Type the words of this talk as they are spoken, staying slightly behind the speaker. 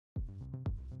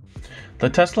The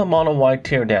Tesla Model Y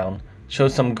teardown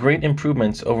shows some great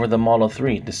improvements over the Model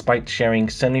 3 despite sharing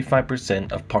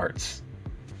 75% of parts.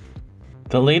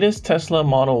 The latest Tesla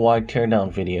Model Y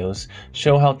teardown videos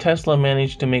show how Tesla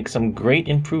managed to make some great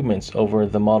improvements over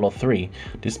the Model 3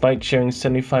 despite sharing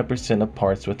 75% of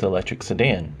parts with the electric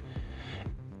sedan.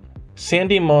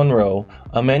 Sandy Munro,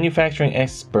 a manufacturing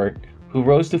expert who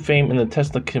rose to fame in the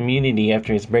Tesla community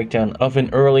after his breakdown of an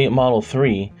early Model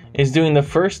 3, is doing the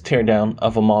first teardown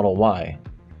of a Model Y.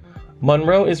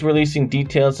 Munro is releasing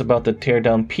details about the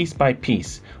teardown piece by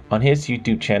piece on his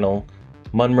YouTube channel,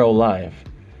 Munro Live.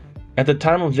 At the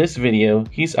time of this video,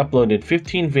 he's uploaded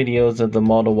 15 videos of the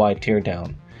Model Y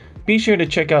teardown. Be sure to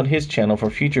check out his channel for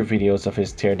future videos of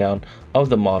his teardown of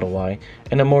the Model Y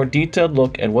and a more detailed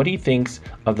look at what he thinks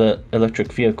of the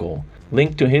electric vehicle.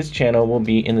 Link to his channel will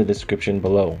be in the description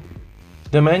below.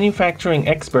 The manufacturing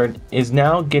expert is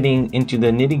now getting into the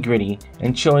nitty-gritty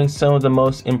and showing some of the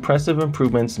most impressive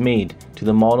improvements made to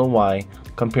the Model Y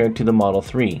compared to the Model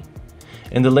 3.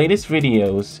 In the latest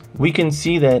videos, we can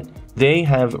see that they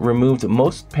have removed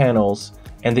most panels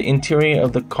and the interior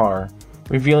of the car,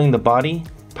 revealing the body,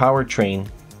 powertrain,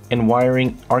 and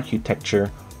wiring architecture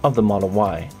of the Model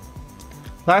Y.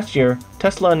 Last year,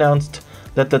 Tesla announced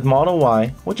that the Model Y,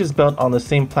 which is built on the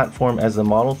same platform as the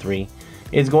Model 3,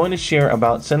 is going to share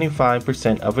about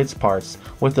 75% of its parts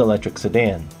with the electric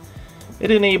sedan. It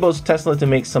enables Tesla to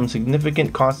make some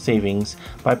significant cost savings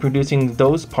by producing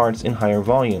those parts in higher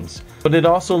volumes, but it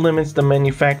also limits the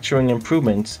manufacturing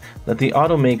improvements that the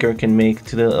automaker can make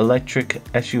to the electric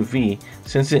SUV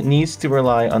since it needs to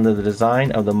rely on the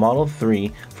design of the Model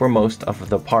 3 for most of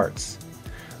the parts.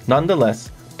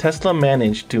 Nonetheless, Tesla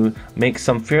managed to make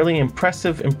some fairly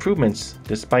impressive improvements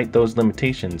despite those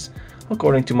limitations,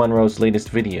 according to Munro's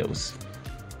latest videos.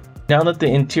 Now that the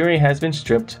interior has been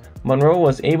stripped, Munro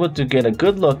was able to get a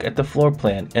good look at the floor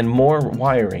plan and more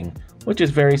wiring, which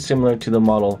is very similar to the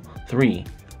Model 3,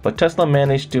 but Tesla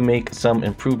managed to make some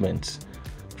improvements.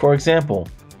 For example,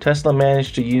 Tesla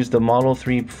managed to use the Model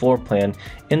 3 floor plan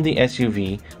in the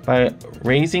SUV by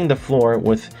raising the floor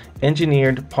with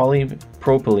engineered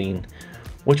polypropylene,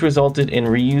 which resulted in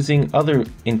reusing other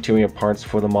interior parts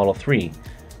for the Model 3,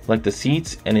 like the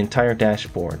seats and entire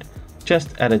dashboard,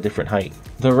 just at a different height.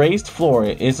 The raised floor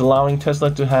is allowing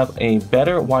Tesla to have a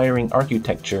better wiring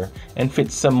architecture and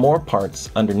fit some more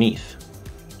parts underneath.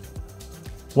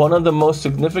 One of the most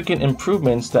significant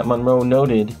improvements that Munro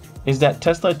noted is that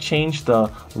Tesla changed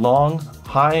the long,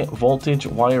 high voltage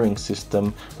wiring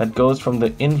system that goes from the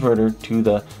inverter to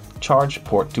the charge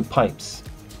port to pipes.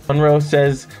 Munro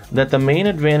says that the main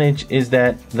advantage is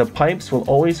that the pipes will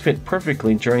always fit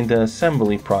perfectly during the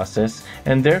assembly process,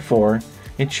 and therefore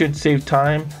it should save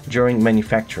time during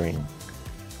manufacturing.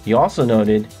 He also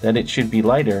noted that it should be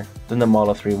lighter than the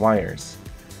Model 3 wires.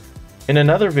 In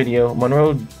another video,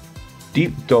 Munro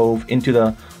deep dove into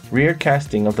the rear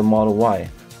casting of the Model Y,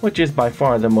 which is by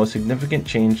far the most significant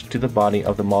change to the body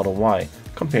of the Model Y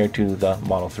compared to the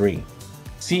Model 3.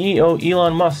 CEO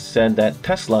Elon Musk said that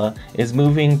Tesla is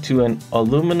moving to an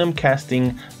aluminum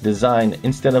casting design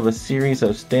instead of a series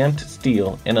of stamped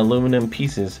steel and aluminum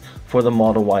pieces for the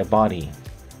Model Y body.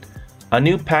 A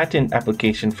new patent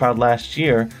application filed last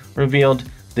year revealed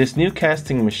this new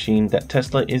casting machine that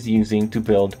Tesla is using to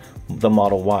build the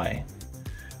Model Y.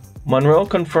 Munro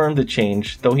confirmed the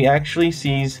change, though he actually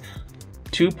sees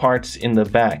two parts in the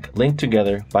back linked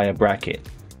together by a bracket.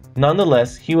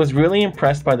 Nonetheless, he was really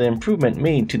impressed by the improvement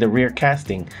made to the rear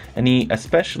casting, and he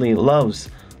especially loves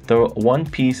the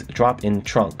one-piece drop-in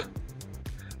trunk.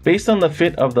 Based on the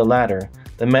fit of the latter,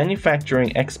 the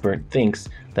manufacturing expert thinks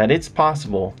that it's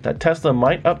possible that Tesla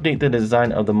might update the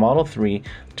design of the Model 3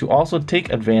 to also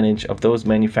take advantage of those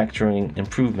manufacturing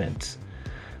improvements.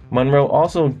 Munro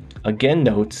also again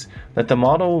notes that the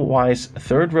Model Y's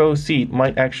third row seat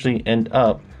might actually end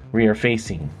up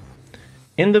rear-facing.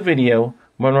 In the video,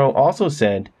 Munro also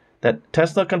said that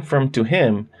Tesla confirmed to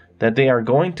him that they are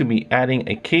going to be adding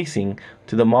a casing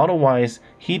to the Model Y's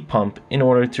heat pump in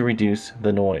order to reduce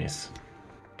the noise.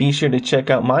 Be sure to check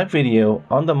out my video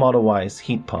on the Model Y's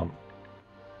heat pump.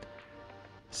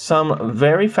 Some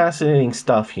very fascinating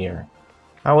stuff here.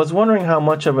 I was wondering how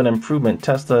much of an improvement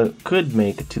Tesla could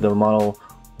make to the Model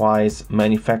Y's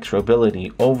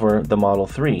manufacturability over the Model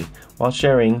 3 while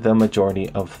sharing the majority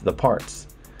of the parts.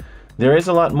 There is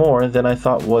a lot more than I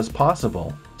thought was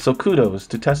possible, so kudos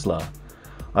to Tesla.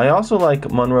 I also like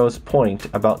Munro's point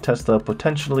about Tesla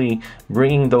potentially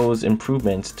bringing those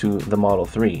improvements to the Model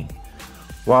 3.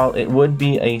 While it would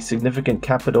be a significant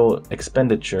capital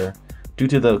expenditure due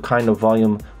to the kind of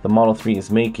volume the Model 3 is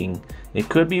making, it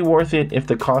could be worth it if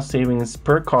the cost savings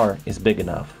per car is big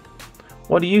enough.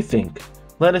 What do you think?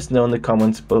 Let us know in the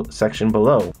comments section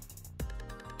below.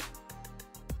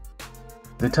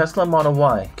 The Tesla Model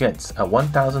Y gets a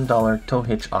 $1,000 tow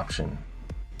hitch option.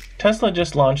 Tesla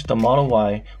just launched the Model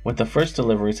Y with the first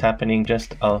deliveries happening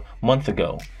just a month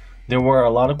ago. There were a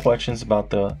lot of questions about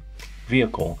the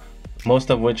vehicle,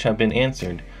 most of which have been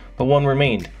answered, but one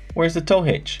remained. Where's the tow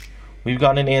hitch? We've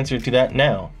got an answer to that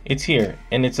now. It's here,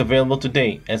 and it's available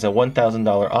today as a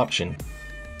 $1,000 option.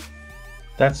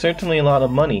 That's certainly a lot of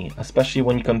money, especially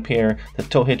when you compare the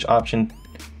tow hitch option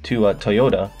to a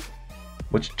Toyota,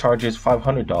 which charges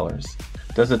 $500.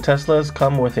 Does the Teslas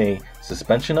come with a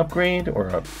suspension upgrade or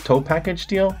a tow package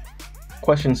deal?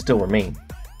 Questions still remain.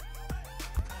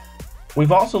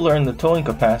 We've also learned the towing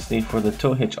capacity for the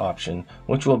tow hitch option,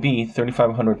 which will be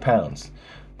 3,500 pounds.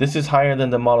 This is higher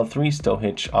than the Model 3's tow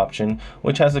hitch option,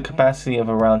 which has a capacity of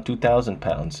around 2,000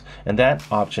 pounds, and that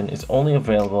option is only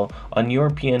available on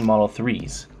European Model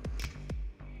 3s.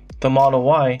 The Model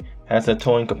Y has a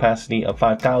towing capacity of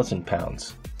 5,000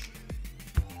 pounds.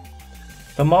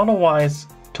 The Model Y's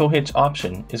tow hitch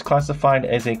option is classified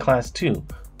as a Class 2,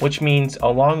 which means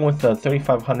along with the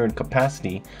 3,500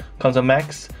 capacity comes a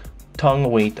max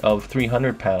tongue weight of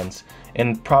 300 pounds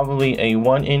and probably a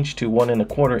 1 inch to 1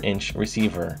 1/4 inch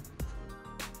receiver.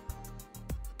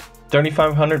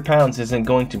 3,500 pounds isn't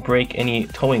going to break any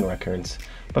towing records,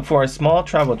 but for a small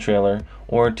travel trailer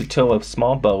or to tow a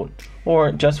small boat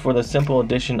or just for the simple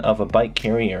addition of a bike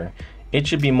carrier, it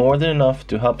should be more than enough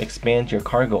to help expand your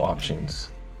cargo options.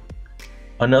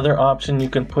 Another option you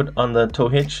can put on the tow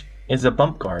hitch is a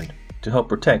bump guard to help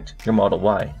protect your Model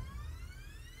Y.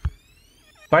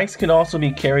 Bikes can also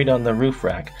be carried on the roof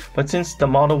rack, but since the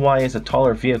Model Y is a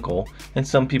taller vehicle and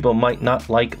some people might not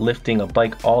like lifting a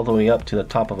bike all the way up to the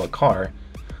top of a car,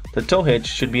 the tow hitch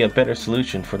should be a better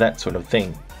solution for that sort of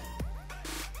thing.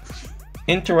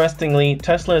 Interestingly,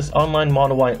 Tesla's online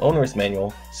Model Y owner's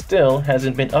manual still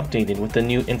hasn't been updated with the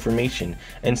new information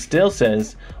and still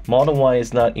says Model Y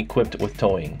is not equipped with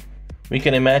towing. We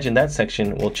can imagine that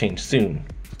section will change soon.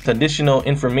 Additional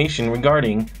information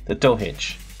regarding the tow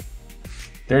hitch.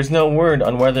 There's no word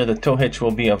on whether the tow hitch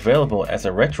will be available as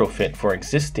a retrofit for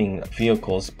existing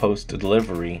vehicles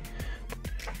post-delivery,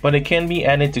 but it can be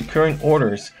added to current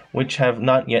orders which have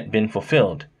not yet been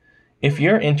fulfilled. If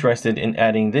you're interested in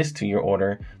adding this to your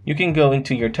order, you can go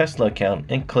into your Tesla account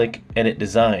and click Edit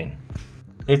Design.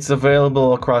 It's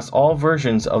available across all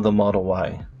versions of the Model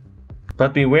Y.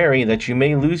 But be wary that you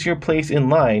may lose your place in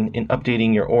line in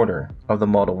updating your order of the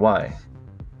Model Y.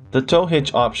 The tow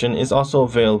hitch option is also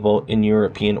available in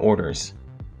European orders.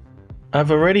 I've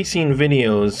already seen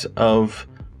videos of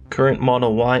current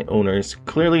Model Y owners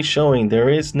clearly showing there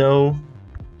is no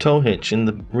tow hitch in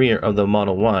the rear of the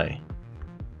Model Y.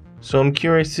 So I'm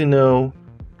curious to know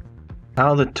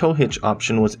how the tow hitch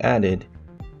option was added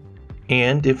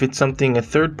and if it's something a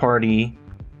third-party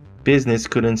business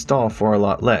could install for a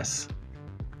lot less.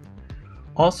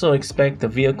 Also expect the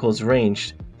vehicle's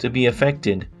range to be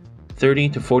affected 30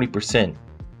 to 40%.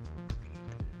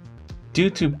 Due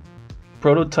to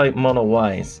prototype Model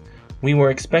Ys, we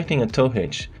were expecting a tow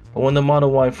hitch, but when the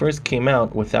Model Y first came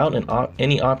out without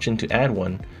any option to add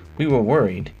one, we were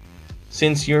worried.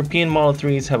 Since European Model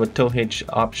 3s have a tow hitch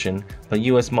option, but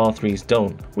US Model 3s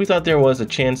don't, we thought there was a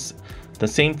chance the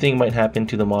same thing might happen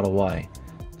to the Model Y.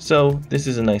 So this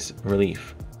is a nice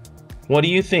relief. What do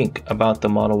you think about the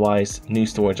Model Y's new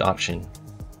storage option?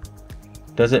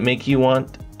 Does it make you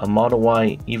want a Model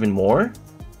Y even more?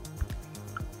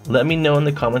 Let me know in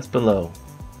the comments below.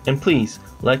 And please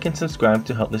like and subscribe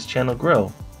to help this channel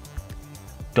grow.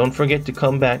 Don't forget to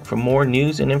come back for more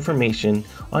news and information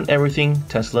on everything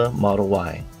Tesla Model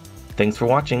Y. Thanks for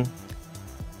watching.